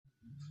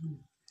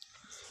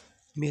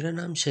मेरा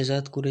नाम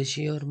शहज़ाद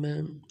कुरैशी है और मैं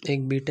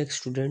एक बीटेक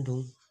स्टूडेंट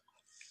हूँ।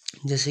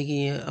 जैसे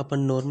कि अपन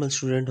नॉर्मल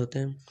स्टूडेंट होते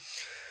हैं,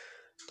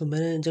 तो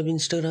मैं जब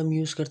इंस्टाग्राम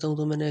यूज़ करता हूँ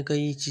तो मैंने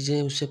कई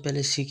चीज़ें उससे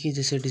पहले सीखी,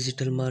 जैसे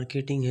डिजिटल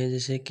मार्केटिंग है,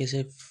 जैसे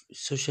कैसे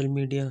सोशल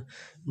मीडिया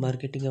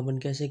मार्केटिंग अपन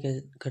कैसे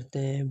करते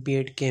हैं,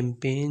 पेड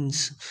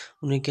कैंपेन्स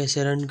उन्हें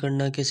कैसे रन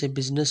करना, कैसे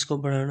बिजनेस को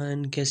बढ़ाना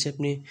एंड कैसे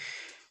अपने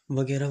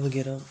वगैरह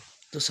वगैरह।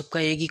 तो सबका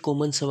एक ही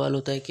कॉमन सवाल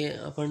होता है कि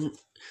अपन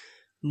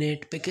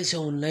नेट पे कैसे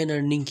ऑनलाइन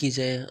अर्निंग की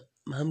जाए,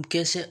 हम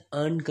कैसे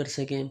अर्न कर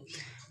सकें।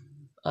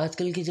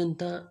 आजकल की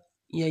जनता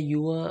या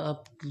युवा,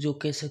 आप जो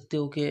कह सकते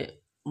हो कि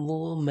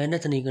वो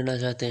मेहनत नहीं करना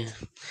चाहते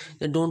हैं।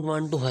 दे don't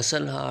want to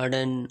hustle hard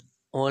and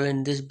all in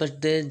this, but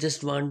they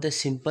just want the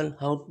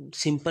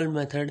simple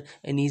method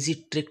and easy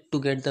trick to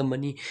get the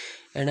money.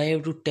 And I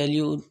have to tell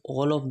you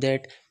all of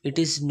that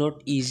it is not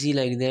easy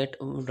like that,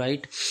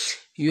 right?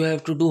 You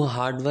have to do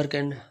hard work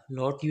and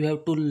lot you have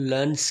to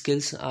learn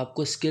skills.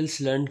 आपको skills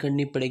learn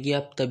करनी पड़ेगी,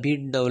 आप तभी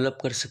develop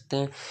कर सकते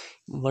हैं।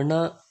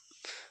 वरना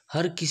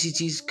हर किसी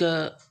चीज़ का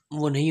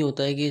वो नहीं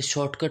होता है कि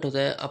शॉर्टकट होता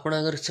है। अपन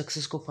अगर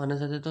सक्सेस को पाना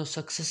चाहते हैं तो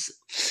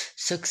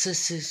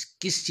सक्सेस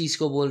किस चीज़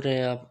को बोल रहे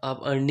हैं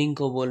आप अर्निंग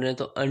को बोल रहे हैं।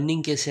 तो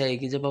अर्निंग कैसे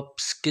आएगी? जब आप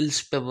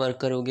स्किल्स पे वर्क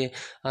करोगे,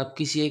 आप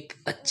किसी एक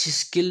अच्छी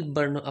स्किल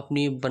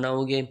अपनी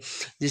बनाओगे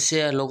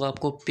जिससे लोग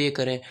आपको पे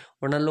करें।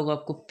 वरना लोग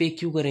आपको पे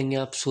क्यों करेंगे?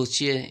 आप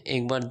सोचिए,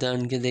 एक बार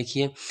ध्यान के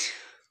देखिए,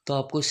 तो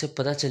आपको इससे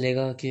पता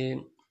चलेगा कि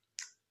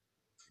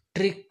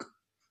ट्रिक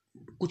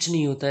कुछ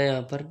नहीं होता है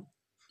यहाँ पर,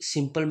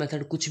 सिंपल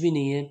मेथड कुछ भी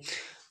नहीं है।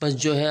 बस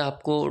जो है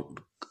आपको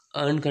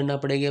अर्न करना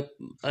पड़ेगा।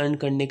 अर्न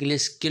करने के लिए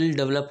स्किल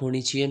डेवलप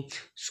होनी चाहिए।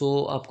 सो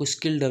आपको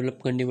स्किल डेवलप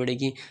करनी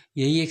पड़ेगी।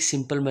 यही एक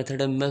सिंपल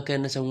मेथड है, मैं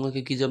कहना चाहूँगा,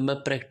 क्योंकि जब मैं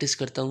प्रैक्टिस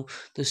करता हूँ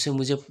तो इससे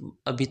मुझे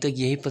अभी तक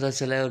यही पता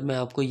चला है और मैं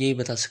आपको यही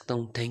बता सकता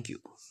हूँ। Thank you.